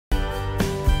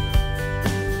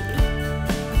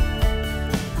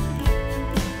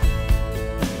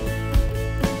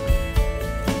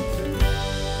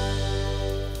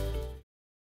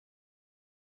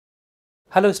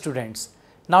Hello students,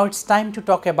 now it's time to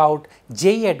talk about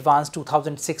JEE Advanced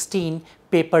 2016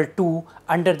 Paper 2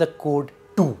 under the code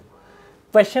 2.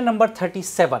 Question number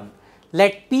 37.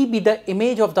 Let P be the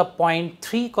image of the point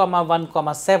 3,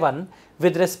 1, 7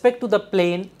 with respect to the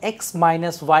plane x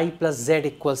minus y plus z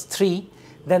equals 3.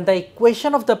 Then the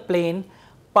equation of the plane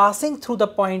passing through the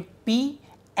point P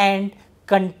and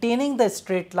containing the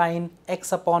straight line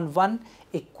x upon 1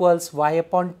 equals y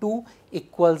upon 2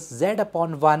 equals z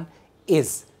upon 1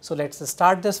 is. So let's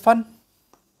start this one.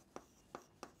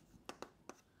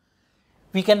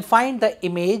 We can find the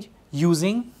image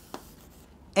using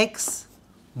x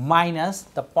minus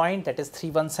the point, that is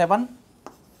 317,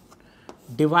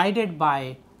 divided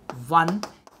by 1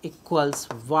 equals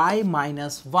y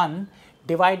minus 1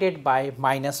 divided by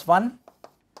minus 1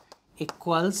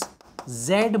 equals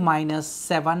z minus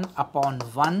 7 upon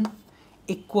 1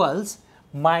 equals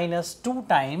minus 2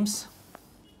 times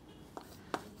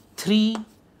 3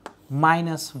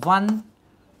 minus 1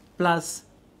 plus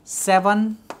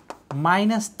 7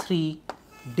 minus 3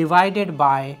 divided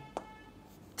by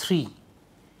 3,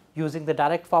 using the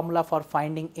direct formula for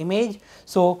finding image.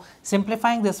 So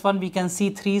simplifying this one, we can see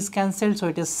 3 is cancelled, so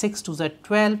it is 6 to the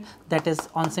 12, that is,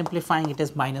 on simplifying it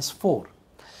is minus 4.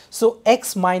 So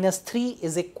x minus 3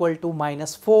 is equal to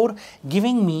minus 4,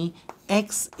 giving me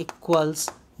x equals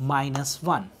minus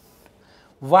 1.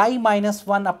 Y minus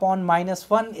 1 upon minus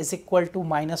 1 is equal to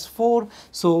minus 4.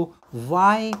 So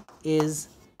y is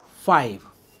 5.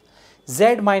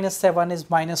 Z minus 7 is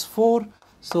minus 4.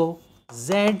 So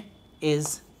z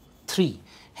is 3.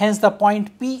 Hence the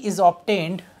point P is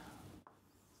obtained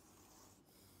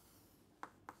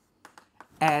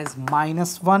as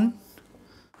minus 1,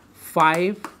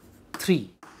 5, 3.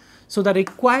 So the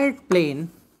required plane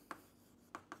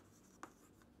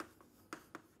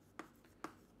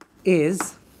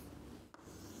is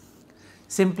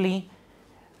simply,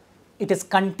 it is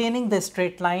containing the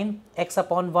straight line x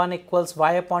upon 1 equals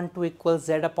y upon 2 equals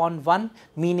z upon 1,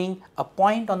 meaning a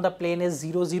point on the plane is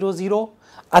 0, 0, 0,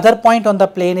 other point on the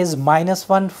plane is minus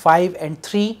 1, 5 and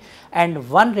 3, and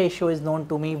one ratio is known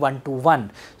to me 1 to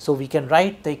 1. So we can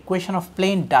write the equation of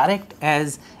plane direct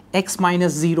as x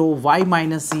minus 0, y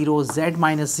minus 0, z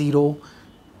minus 0,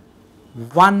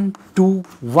 1, 2,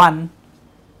 1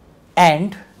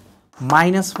 and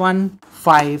minus 1,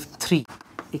 5, 3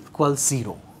 equals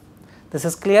 0. This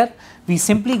is clear. We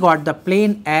simply got the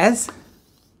plane as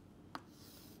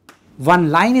one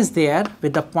line is there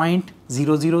with the point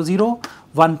 0, 0, 0,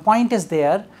 one point is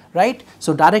there, right?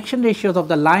 So direction ratios of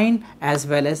the line as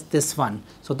well as this one.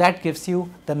 So that gives you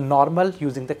the normal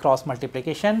using the cross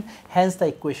multiplication, hence the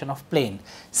equation of plane.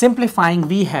 Simplifying,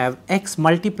 we have x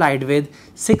multiplied with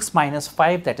 6 minus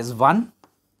 5, that is 1,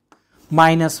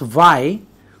 minus y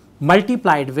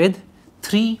multiplied with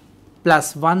 3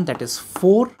 plus 1, that is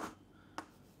 4,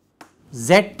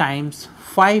 z times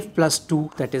 5 plus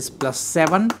 2, that is plus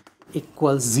 7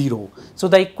 equals 0. So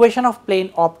the equation of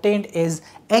plane obtained is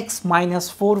x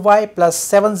minus 4y plus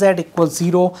 7z equals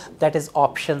 0, that is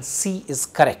option C is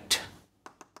correct.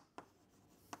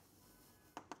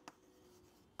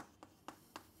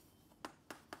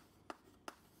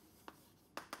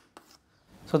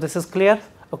 So this is clear.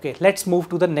 Okay, let's move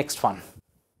to the next one.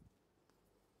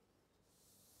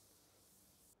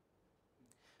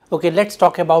 Okay, let's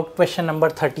talk about question number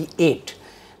 38.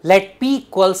 Let P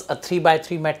equals a 3 by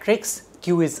 3 matrix,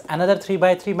 Q is another 3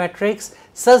 by 3 matrix,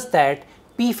 such that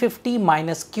P50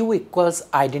 minus Q equals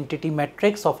identity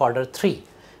matrix of order 3.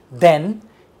 Then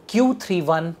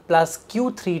Q31 plus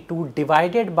Q32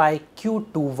 divided by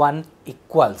Q21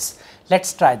 equals.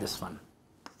 Let's try this one.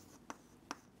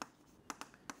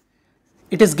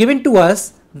 It is given to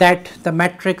us that the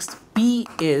matrix P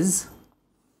is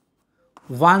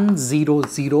 1, 0,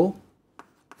 0,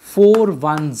 4,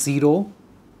 1, 0,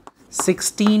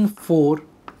 16, 4,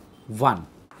 1.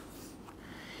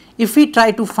 If we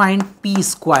try to find P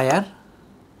square,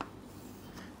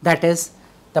 that is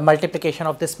the multiplication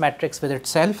of this matrix with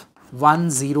itself, 1,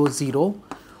 0, 0,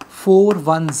 4,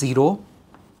 1, 0,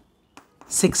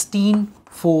 16,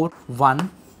 4,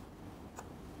 1,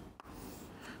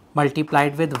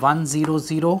 multiplied with 1, 0,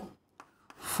 0,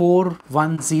 4,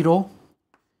 1, 0,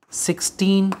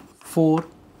 16, 4,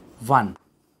 1.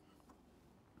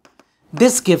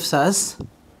 This gives us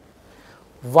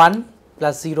 1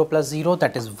 plus 0 plus 0,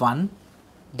 that is 1,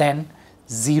 then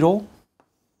 0,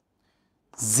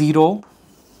 0,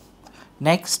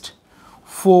 next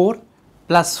 4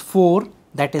 plus 4,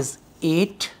 that is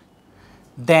 8,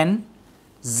 then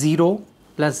 0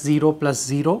 plus 0 plus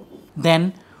 0,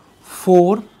 then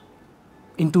 4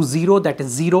 into 0, that is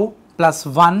 0, plus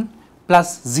 1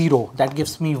 plus 0, that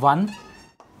gives me 1,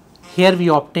 Here we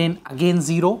obtain again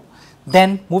 0.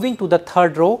 Then moving to the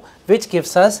third row, which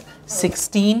gives us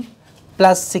 16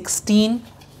 plus 16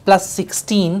 plus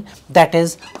 16, that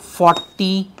is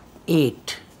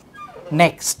 48.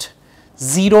 Next,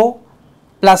 0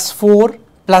 plus 4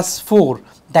 plus 4,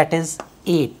 that is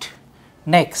 8.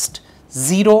 Next,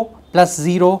 0 plus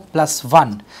 0 plus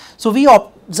 1. So we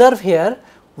observe here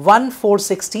 1 4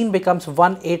 16 becomes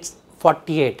 1 8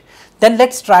 48. Then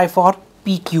let's try for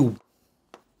p cube.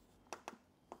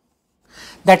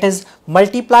 That is,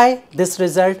 multiply this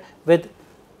result with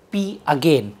p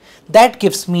again. That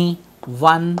gives me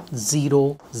 1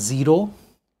 0 0,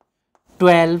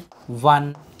 12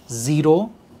 1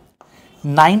 0,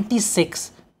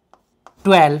 96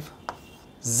 12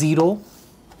 0.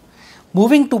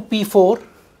 Moving to p4,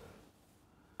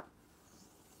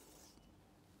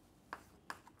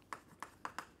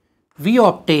 we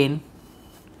obtain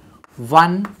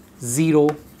 1 0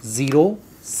 0,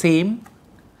 same.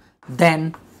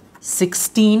 Then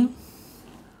 16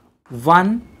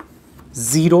 1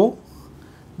 0,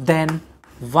 then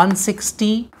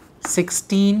 160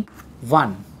 16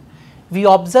 1. We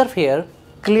observe here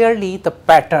clearly the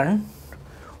pattern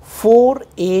 4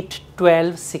 8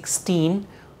 12 16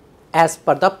 as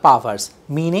per the powers,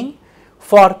 meaning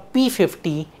for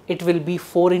P50 it will be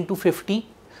 4 into 50.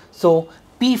 So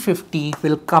P50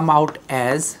 will come out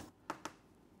as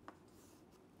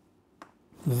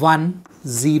 1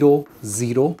 0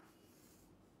 0,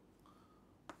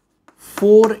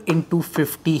 4 into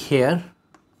 50 here,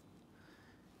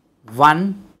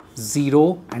 1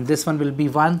 0, and this one will be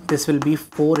 1, this will be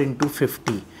 4 into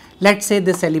 50. Let's say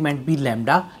this element be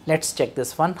lambda. Let's check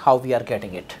this one, how we are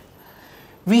getting it.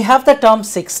 We have the term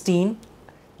 16,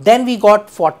 then we got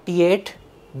 48,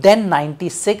 then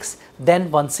 96,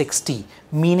 then 160,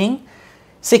 meaning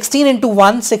 16 into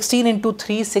 1, 16 into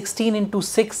 3, 16 into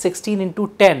 6, 16 into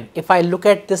 10. If I look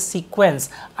at this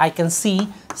sequence, I can see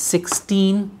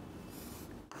 16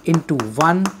 into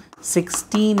 1,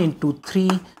 16 into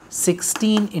 3,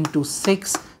 16 into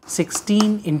 6,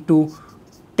 16 into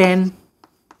 10,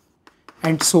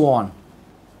 and so on.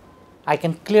 I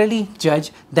can clearly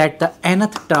judge that the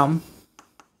nth term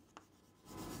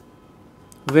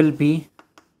will be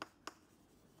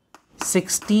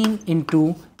 16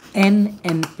 into n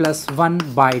plus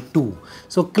 1 by 2.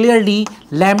 So clearly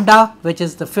lambda, which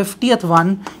is the 50th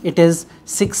one, it is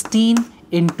 16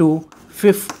 into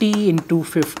 50 into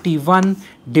 51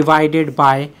 divided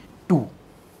by 2.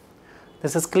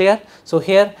 This is clear. So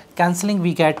here cancelling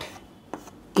we get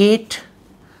 8.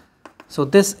 So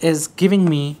this is giving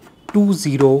me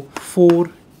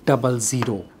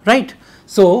 20400, right?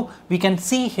 So we can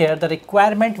see here the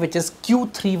requirement, which is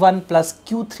Q31 plus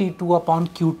Q32 upon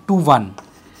Q21.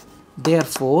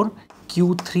 Therefore,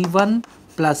 Q31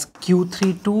 plus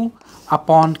Q32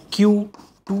 upon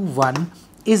Q21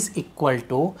 is equal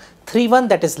to 31,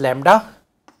 that is lambda,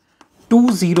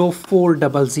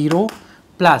 20400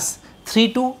 plus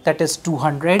 32, that is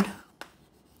 200,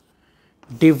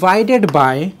 divided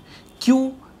by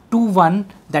Q21,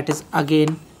 that is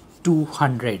again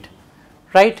 200,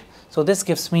 right? So this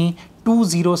gives me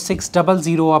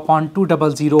 20600 upon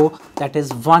 200, that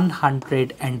is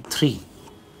 103.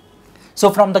 So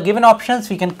from the given options,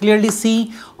 we can clearly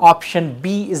see option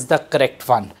B is the correct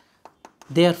one.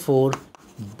 Therefore,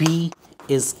 B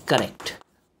is correct.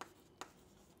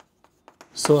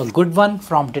 So a good one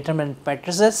from determinant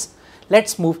matrices.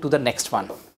 Let's move to the next one.